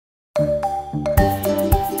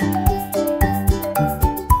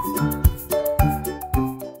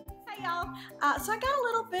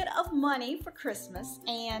money for Christmas,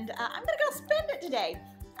 and I'm gonna go spend it today.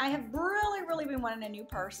 I have really been wanting a new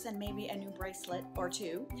purse and maybe a new bracelet or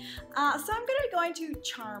two. So I'm gonna be going to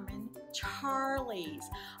Charming Charlie's.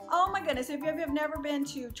 Oh my goodness, if you have never been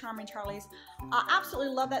to Charming Charlie's, I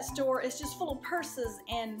absolutely love that store. It's just full of purses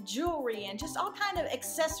and jewelry and just all kind of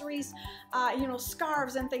accessories, you know,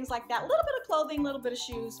 scarves and things like that. A little bit of clothing, a little bit of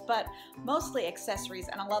shoes, but mostly accessories,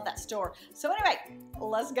 and I love that store. So anyway,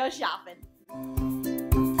 let's go shopping.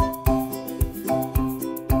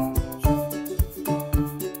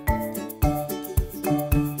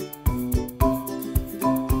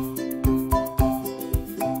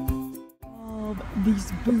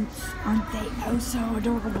 These boots, aren't they oh so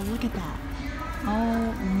adorable? Look at that.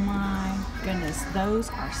 Oh my goodness, those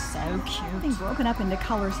are so cute. They're broken up into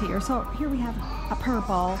colors here. So here we have a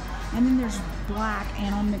purple, and then there's black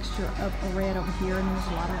and a mixture of a red over here, and there's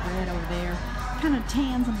a lot of red over there. Kind of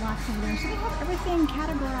tans and blacks over there. So they have everything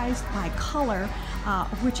categorized by color,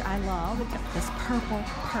 which I love. We've got this purple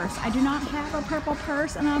purse. I do not have a purple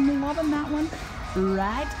purse, and I'm loving that one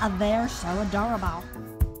right there. So adorable.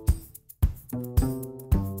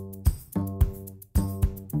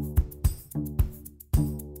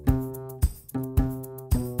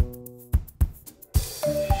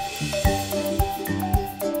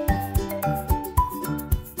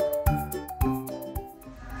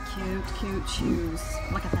 Cute shoes.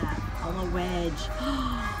 Look at that. A little wedge.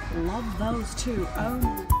 Love those too. Oh.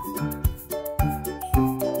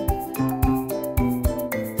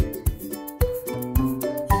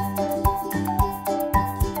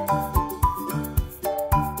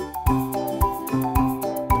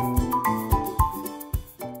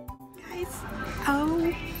 Guys,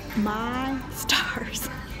 oh my stars.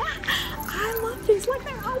 I love these. Look,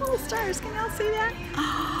 they're all little stars. Can y'all see that?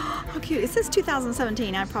 Oh, how cute. It says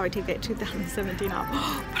 2017. I'd probably take that 2017 off.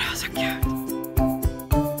 Oh, but those are cute.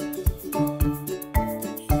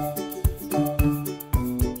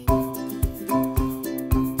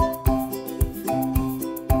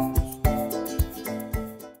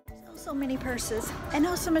 So many purses and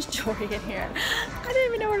oh, so much jewelry in here. I didn't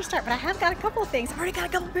even know where to start, but I have got a couple of things. I've already got a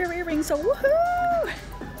couple pair of earrings, so woohoo!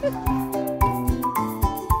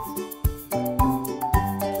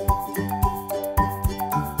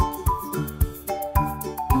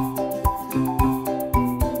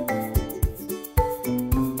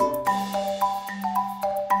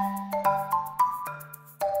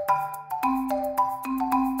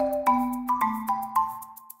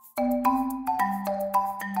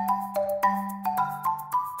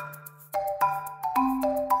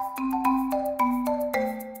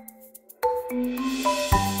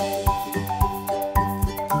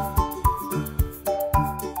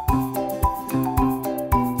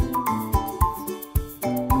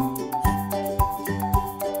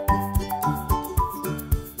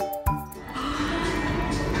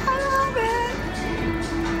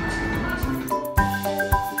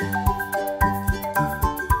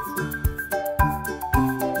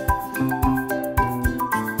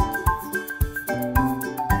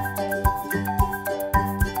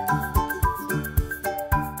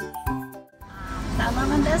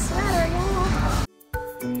 This sweater, y'all.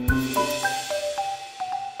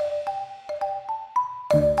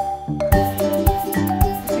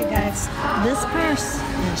 Okay guys, this purse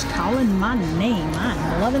is calling my name.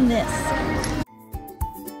 I'm loving this.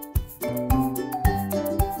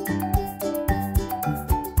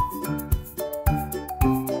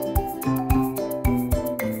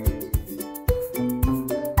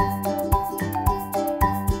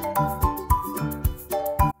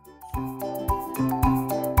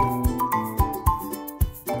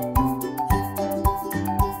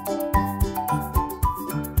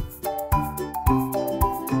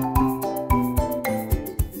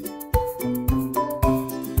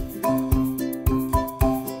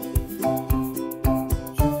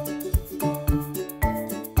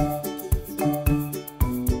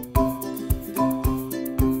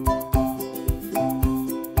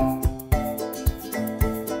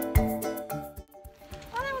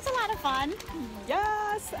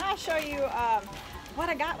 Yes, I'll show you what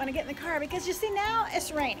I got when I get in the car, because you see now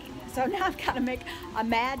it's raining, so now I've got to make a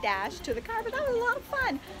mad dash to the car, but that was a lot of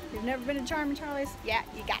fun. If you've never been to Charming Charlie's, yeah,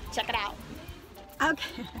 you got to check it out.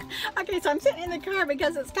 Okay, so I'm sitting in the car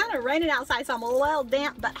because it's kind of raining outside, so I'm a little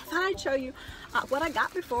damp, but I thought I'd show you what I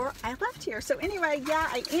got before I left here. So anyway, yeah,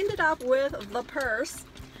 I ended up with the purse.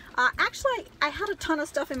 Actually, I had a ton of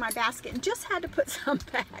stuff in my basket and just had to put some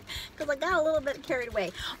back because I got a little bit carried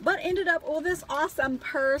away. But ended up with this awesome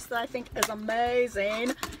purse that I think is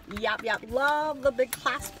amazing. Yep, love the big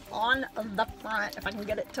clasp on the front. If I can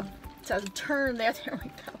get it to to turn there. There we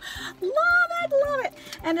go. Love it.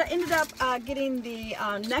 And I ended up getting the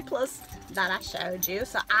necklace that I showed you.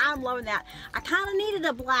 So I'm loving that. I kind of needed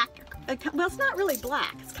a black, well, it's not really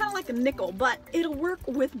black. It's kind of like a nickel, but it'll work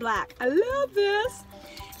with black. I love this.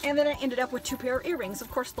 And then I ended up with 2 pair of earrings. Of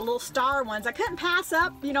course, the little star ones. I couldn't pass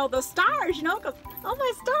up, you know, those stars, you know, because all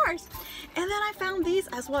my stars. And then I found these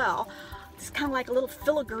as well. It's kind of like a little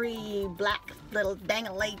filigree black little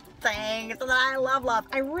dangly thing that I love.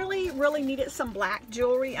 I really needed some black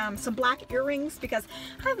jewelry, some black earrings, because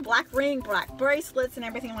I have a black ring, black bracelets and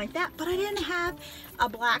everything like that, but I didn't have a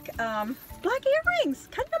black earrings.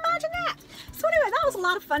 Can you imagine that? So anyway, that was a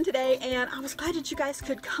lot of fun today, and I was glad that you guys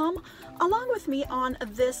could come along with me on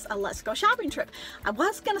this Let's Go shopping trip. I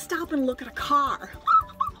was gonna stop and look at a car.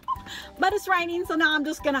 But it's raining, so now I'm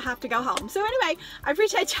just gonna have to go home. So anyway, I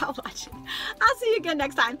appreciate y'all watching. I'll see you again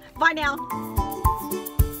next time. Bye now.